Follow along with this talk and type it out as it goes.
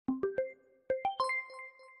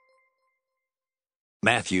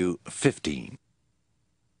Matthew 15.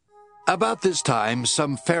 About this time,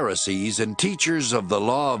 some Pharisees and teachers of the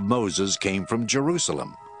law of Moses came from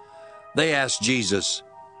Jerusalem. They asked Jesus,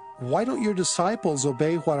 "Why don't your disciples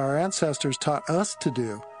obey what our ancestors taught us to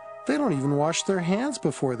do? They don't even wash their hands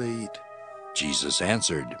before they eat." Jesus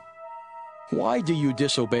answered, "Why do you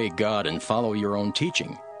disobey God and follow your own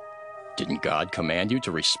teaching? Didn't God command you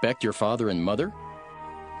to respect your father and mother?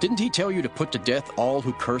 Didn't he tell you to put to death all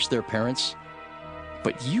who curse their parents?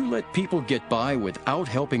 But you let people get by without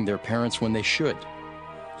helping their parents when they should.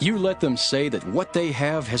 You let them say that what they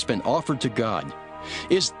have has been offered to God.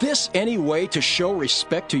 Is this any way to show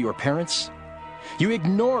respect to your parents? You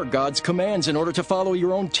ignore God's commands in order to follow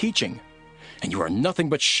your own teaching, and you are nothing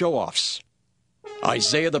but show-offs.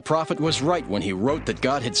 Isaiah the prophet was right when he wrote that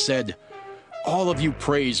God had said, 'All of you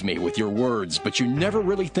praise me with your words, but you never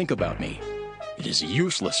really think about me. It is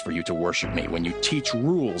useless for you to worship me when you teach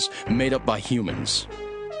rules made up by humans.'"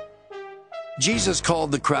 Jesus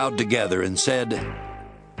called the crowd together and said,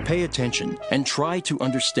 "Pay attention and try to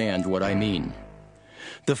understand what I mean.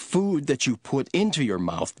 The food that you put into your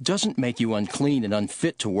mouth doesn't make you unclean and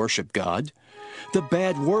unfit to worship God. The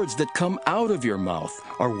bad words that come out of your mouth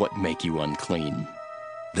are what make you unclean."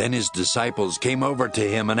 Then his disciples came over to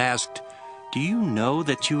him and asked, "Do you know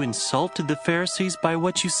that you insulted the Pharisees by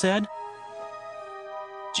what you said?"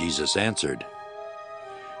 Jesus answered,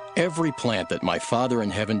 "Every plant that my Father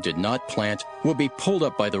in heaven did not plant will be pulled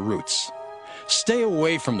up by the roots. Stay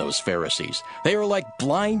away from those Pharisees. They are like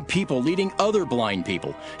blind people leading other blind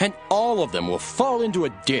people, and all of them will fall into a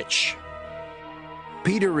ditch."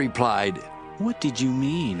 Peter replied, "What did you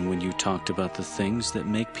mean when you talked about the things that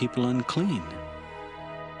make people unclean?"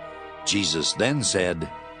 Jesus then said,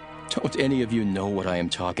 "Don't any of you know what I am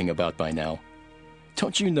talking about by now?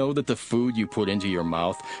 Don't you know that the food you put into your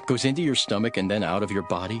mouth goes into your stomach and then out of your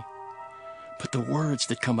body? But the words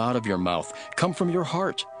that come out of your mouth come from your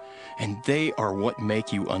heart, and they are what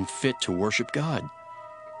make you unfit to worship God.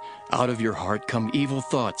 Out of your heart come evil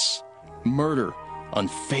thoughts, murder,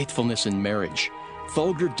 unfaithfulness in marriage,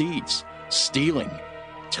 vulgar deeds, stealing,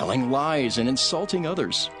 telling lies, and insulting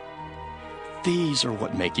others. These are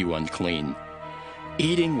what make you unclean.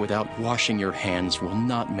 Eating without washing your hands will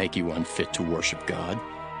not make you unfit to worship God."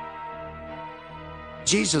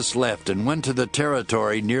 Jesus left and went to the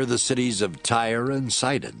territory near the cities of Tyre and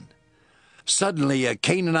Sidon. Suddenly a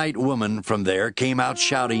Canaanite woman from there came out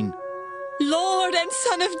shouting, "Lord and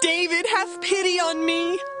Son of David, have pity on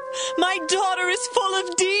me. My daughter is full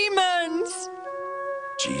of demons."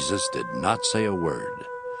 Jesus did not say a word,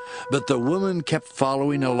 but the woman kept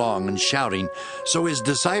following along and shouting, so his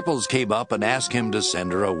disciples came up and asked him to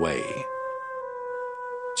send her away.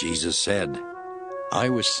 Jesus said, "I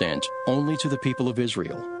was sent only to the people of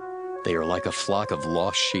Israel. They are like a flock of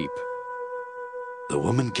lost sheep." The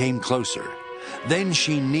woman came closer. Then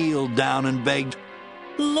she kneeled down and begged,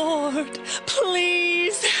 "Lord,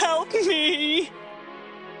 please help me."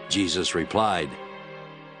 Jesus replied,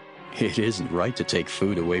 "It isn't right to take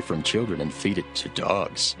food away from children and feed it to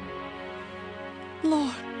dogs."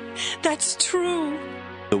 "Lord, that's true.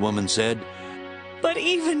 The woman said. But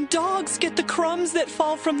even dogs get the crumbs that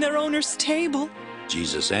fall from their owner's table."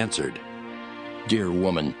 Jesus answered, "Dear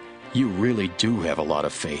woman, you really do have a lot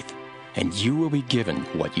of faith, and you will be given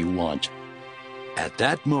what you want." At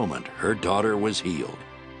that moment, her daughter was healed.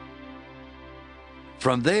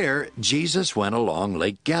 From there, Jesus went along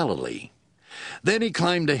Lake Galilee. Then he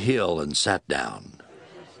climbed a hill and sat down.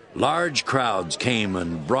 Large crowds came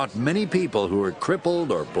and brought many people who were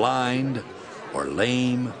crippled or blind or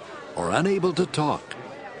lame or unable to talk.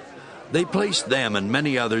 They placed them and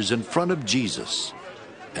many others in front of Jesus,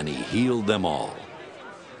 and he healed them all.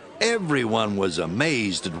 Everyone was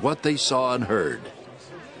amazed at what they saw and heard.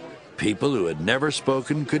 People who had never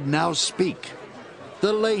spoken could now speak.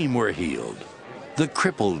 The lame were healed. The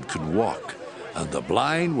crippled could walk, and the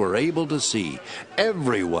blind were able to see.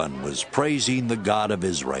 Everyone was praising the God of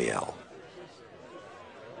Israel.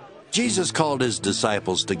 Jesus called his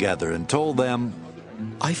disciples together and told them,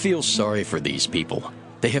 "I feel sorry for these people.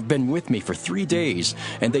 They have been with me for 3 days,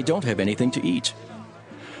 and they don't have anything to eat.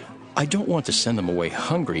 I don't want to send them away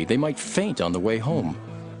hungry. They might faint on the way home."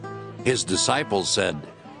 His disciples said,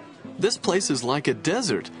 "This place is like a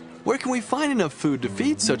desert. Where can we find enough food to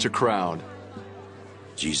feed such a crowd?"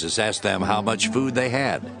 Jesus asked them how much food they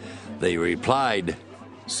had. They replied,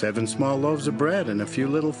 7 small loaves of bread and a few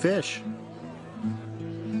little fish."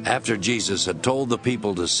 After Jesus had told the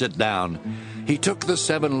people to sit down, he took the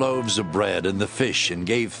 7 loaves of bread and the fish and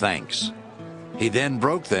gave thanks. He then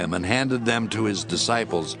broke them and handed them to his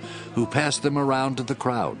disciples, who passed them around to the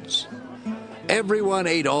crowds. Everyone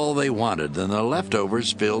ate all they wanted, and the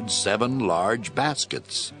leftovers filled 7 large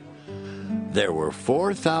baskets. There were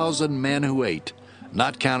 4,000 men who ate,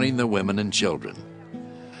 not counting the women and children.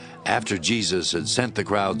 After Jesus had sent the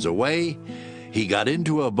crowds away, he got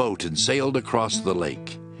into a boat and sailed across the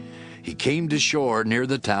lake. He came to shore near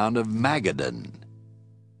the town of Magadan.